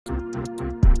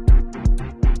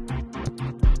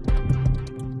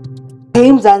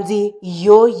Mzansi,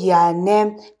 yo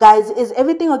yane. Guys, is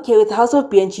everything okay with House of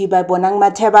BNG by Bonang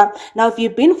Mateba? Now, if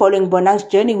you've been following Bonang's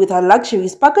journey with her luxury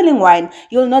sparkling wine,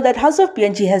 you'll know that House of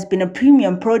BNG has been a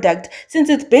premium product since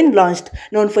it's been launched,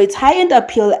 known for its high-end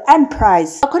appeal and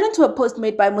price. According to a post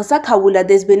made by Musa Kawula,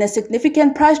 there's been a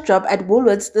significant price drop at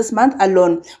Woolworths this month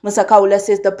alone. Musa Kawula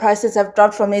says the prices have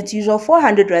dropped from its usual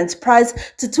 400 rands price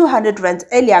to 200 rands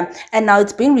earlier, and now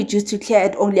it's been reduced to clear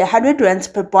at only 100 rands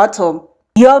per bottle.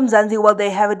 Yo Mzansi, well, there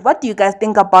you have it. What do you guys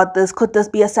think about this? Could this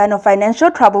be a sign of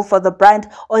financial trouble for the brand,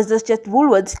 or is this just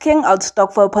Woolworths clearing out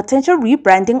stock for a potential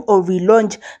rebranding or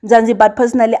relaunch? Mzansi, but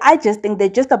personally, I just think they're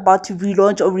just about to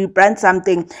relaunch or rebrand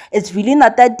something. It's really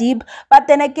not that deep, but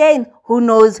then again, who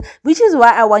knows? Which is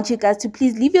why I want you guys to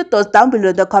please leave your thoughts down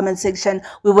below in the comment section.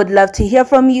 We would love to hear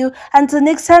from you. Until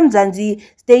next time, Mzansi,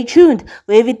 stay tuned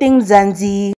for everything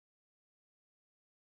Mzansi.